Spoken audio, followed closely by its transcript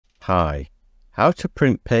Hi, how to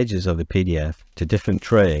print pages of the PDF to different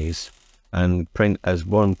trays and print as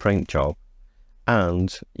one print job,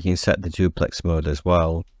 and you can set the duplex mode as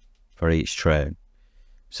well for each tray.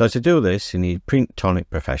 So to do this, you need Print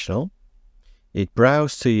Tonic Professional. You'd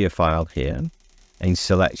browse to your file here and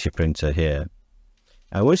select your printer here.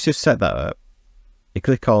 And once you've set that up, you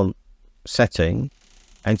click on Setting,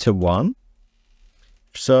 enter 1.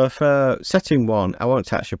 So for setting 1, I want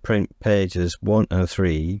to actually print pages 1 and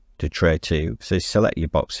 3 to tray 2. So you select your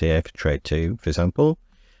box here for tray 2, for example,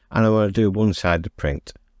 and I want to do one-sided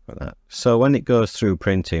print for that. So when it goes through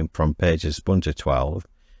printing from pages 1 to 12,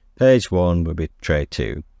 page 1 will be tray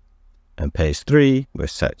 2, and page 3 will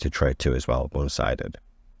set to tray 2 as well, one-sided.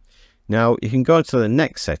 Now you can go to the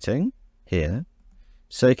next setting here,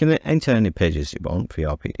 so you can enter any pages you want for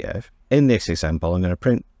your PDF. In this example, I'm going to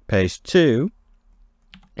print page 2.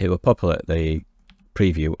 It will populate the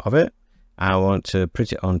preview of it. I want to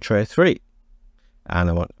print it on tray 3, and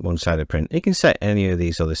I want one-sided print. You can set any of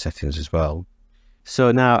these other settings as well.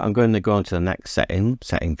 So now I'm going to go on to the next setting,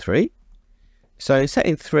 setting 3. So in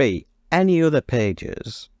setting 3, any other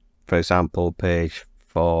pages, for example, page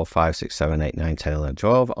 4, 5, 6, 7, 8, 9, 10, 11,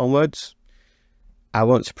 12 onwards, I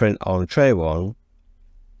want to print on tray 1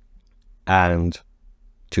 and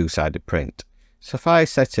two-sided print. So if I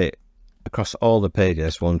set it across all the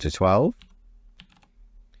pages 1 to 12,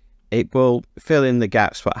 it will fill in the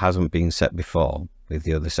gaps what hasn't been set before with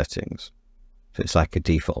the other settings. So it's like a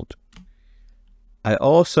default. I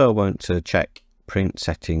also want to check print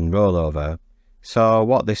setting rollover. So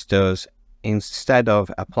what this does, instead of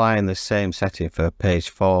applying the same setting for page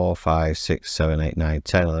 4, 5, 6, 7, 8, 9,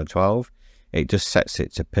 10, 11, 12, it just sets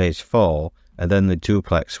it to page 4, and then the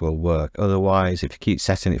duplex will work. Otherwise, if you keep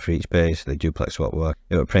setting it for each page, the duplex won't work.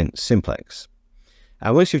 It will print simplex.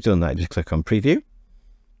 And once you've done that, just click on preview.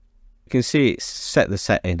 You can see it's set the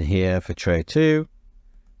setting here for tray 2.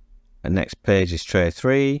 And next page is tray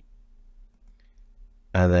 3.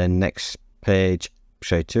 And then next page,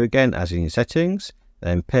 tray 2 again, as in your settings.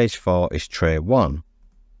 Then page 4 is tray 1.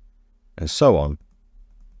 And so on.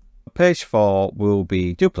 Page 4 will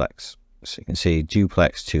be duplex. So you can see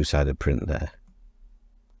duplex two-sided print there,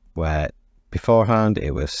 where beforehand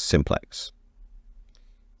it was simplex.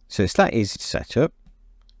 So it's that easy to set up.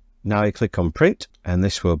 Now you click on print, and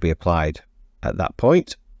this will be applied at that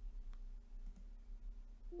point.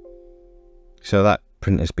 So that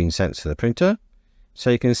print has been sent to the printer.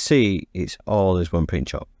 So you can see it's all as one print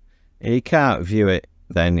job. If you can't view it,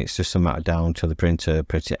 then it's just a matter down to the printer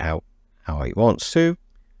print it out how it wants to,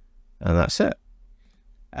 and that's it.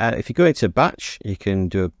 If you go into batch, you can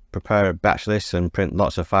prepare a batch list and print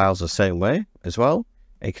lots of files the same way as well.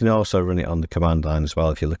 You can also run it on the command line as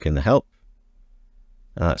well if you look in the help.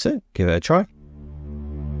 And that's it. Give it a try.